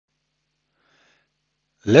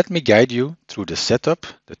Let me guide you through the setup,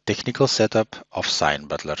 the technical setup of Sign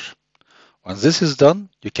Butler. Once this is done,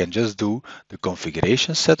 you can just do the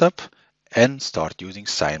configuration setup and start using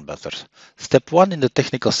Sign Butler. Step 1 in the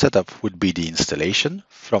technical setup would be the installation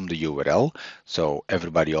from the URL. So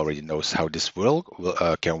everybody already knows how this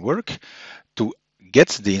can work. To get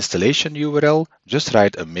the installation URL, just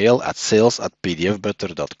write a mail at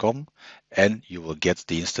sales@pdfbutler.com and you will get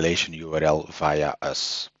the installation URL via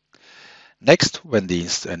us. Next, when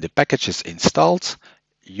the package is installed,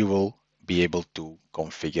 you will be able to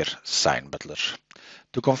configure Sign Butler.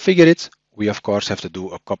 To configure it, we of course have to do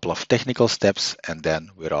a couple of technical steps and then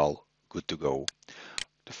we're all good to go.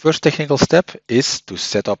 The first technical step is to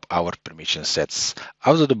set up our permission sets.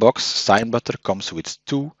 Out of the box, Sign Butler comes with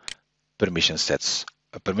two permission sets.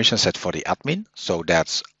 A permission set for the admin, so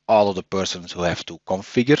that's all of the persons who have to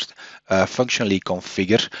functionally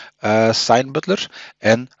configure Sign Butler,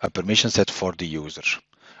 and a permission set for the user.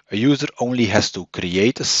 A user only has to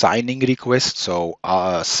create a signing request, so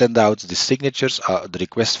send out the signatures, the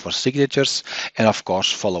request for signatures, and of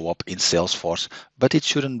course follow up in Salesforce, but it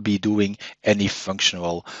shouldn't be doing any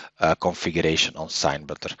functional configuration on Sign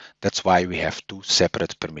Butler. That's why we have two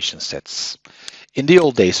separate permission sets. In the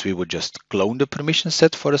old days, we would just clone the permission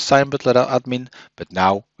set for the Sign Butler admin, but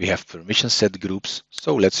now we have permission set groups,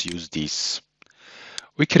 so let's use these.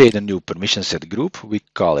 We create a new permission set group. We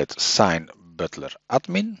call it Sign Butler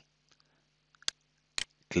admin.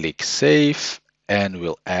 Click Save, and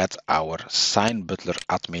we'll add our Sign Butler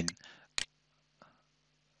admin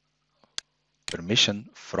permission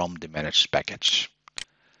from the managed package.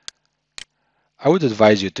 I would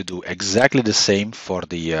advise you to do exactly the same for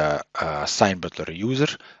the Sign Butler user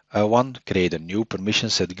one. Create a new permission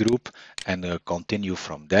set group and continue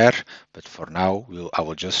from there. But for now, I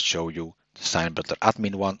will just show you the Sign Butler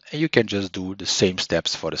admin one, and you can just do the same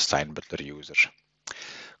steps for the Sign Butler user.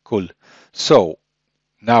 Cool. So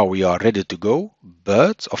now we are ready to go,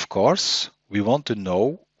 but of course, we want to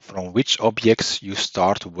know from which objects you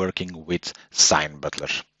start working with Sign Butler.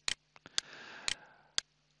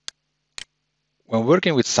 When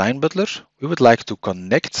working with Sign Butler, we would like to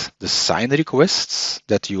connect the sign requests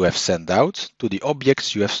that you have sent out to the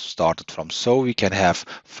objects you have started from. So we can have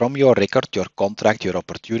from your record, your contract, your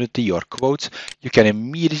opportunity, your quote, you can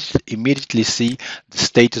immediately see the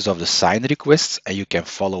status of the sign requests and you can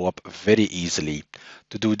follow up very easily.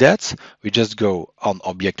 To do that, we just go on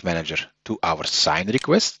Object Manager to our sign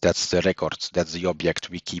request. That's the record, that's the object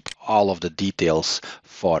we keep all of the details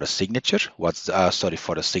for a signature.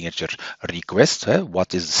 For a signature request.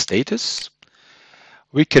 What is the status?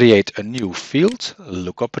 We create a new field,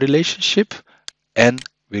 lookup relationship, and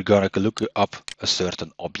we're going to look up a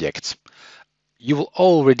certain object. You will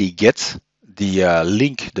already get the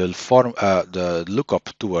link, the lookup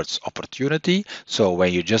towards opportunity. So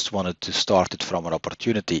when you just wanted to start it from an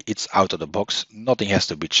opportunity, it's out of the box. Nothing has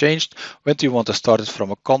to be changed. When you want to start it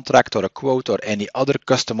from a contract or a quote or any other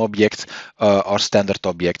custom object or standard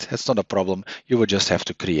object, that's not a problem. You will just have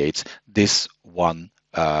to create this one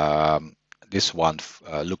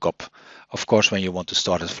lookup. Of course, when you want to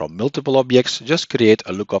start it from multiple objects, just create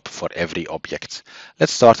a lookup for every object.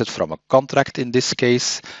 Let's start it from a contract in this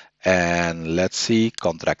case. And let's see,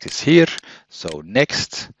 contract is here. So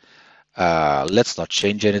next, let's not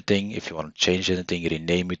change anything. If you want to change anything,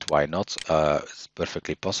 rename it, why not? It's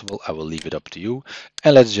perfectly possible. I will leave it up to you.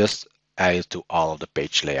 And let's just add it to all of the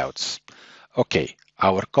page layouts. Okay,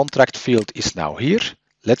 our contract field is now here.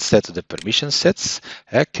 Let's set the permission sets.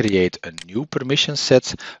 Create a new permission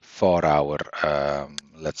set for our,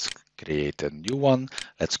 let's create a new one.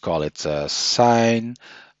 Let's call it Sign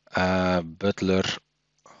Butler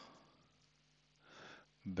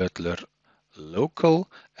local,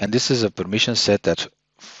 and this is a permission set that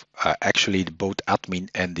actually both admin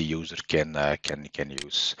and the user can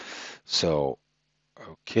use. So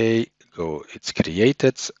okay, it's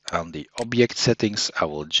created. On the object settings, I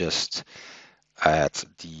will just add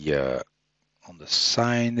the on the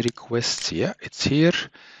sign request. Yeah, it's here.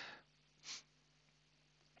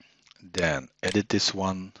 Then edit this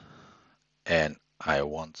one, and I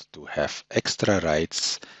want to have extra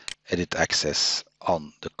rights, edit access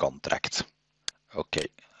on the contract. Okay,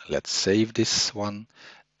 let's save this one.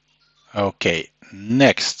 Okay,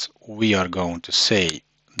 next we are going to say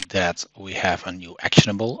that we have a new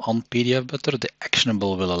actionable on PDF Butler. The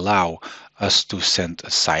actionable will allow us to send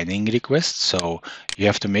a signing request. So you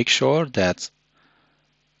have to make sure that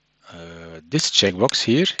this checkbox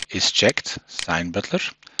here is checked, Sign Butler.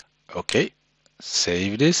 Okay,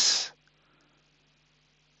 save this.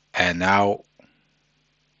 And now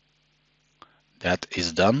that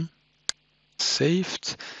is done,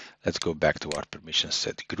 saved. Let's go back to our permission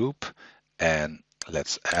set group and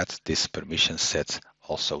let's add this permission set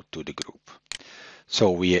also to the group.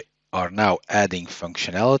 So we are now adding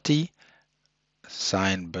functionality,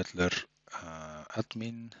 Sign Butler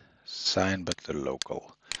admin, Sign Butler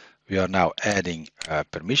local. We are now adding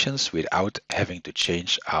permissions without having to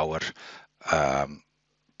change our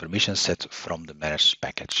permission set from the managed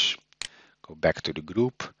package. Go back to the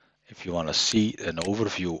group. If you want to see an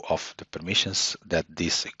overview of the permissions that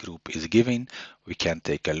this group is giving, we can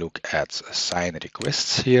take a look at sign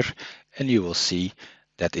requests here, and you will see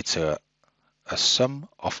that it's a sum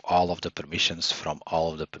of all of the permissions from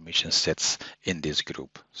all of the permission sets in this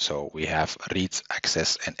group. So we have read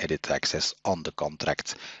access and edit access on the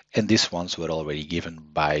contract, and these ones were already given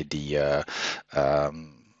by the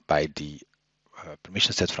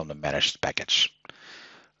permission set from the managed package.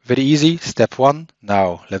 Very easy, step one.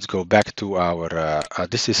 Now let's go back to our,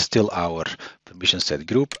 this is still our permission set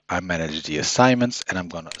group. I manage the assignments and I'm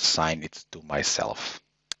going to assign it to myself.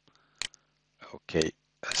 Okay,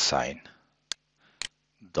 assign,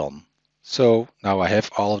 done. So now I have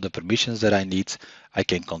all of the permissions that I need. I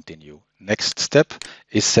can continue. Next step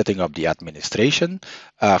is setting up the administration.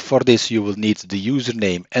 For this, you will need the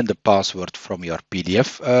username and the password from your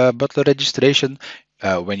PDF Butler registration.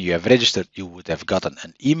 When you have registered, you would have gotten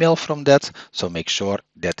an email from that. So make sure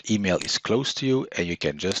that email is close to you and you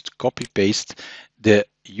can just copy paste the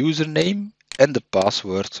username and the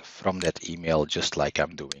password from that email, just like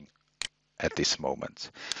I'm doing at this moment.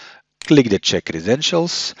 Click the check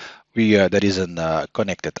credentials. There is a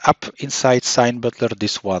connected app inside Sign Butler.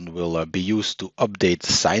 This one will be used to update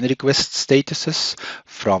sign request statuses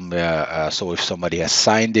from. So if somebody has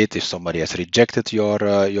signed it, if somebody has rejected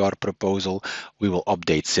your proposal, we will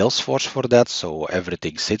update Salesforce for that. So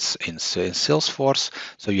everything sits in Salesforce.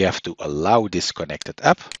 So you have to allow this connected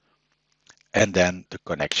app, and then the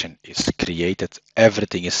connection is created.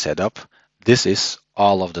 Everything is set up. This is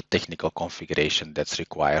all of the technical configuration that's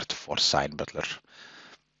required for Sign Butler.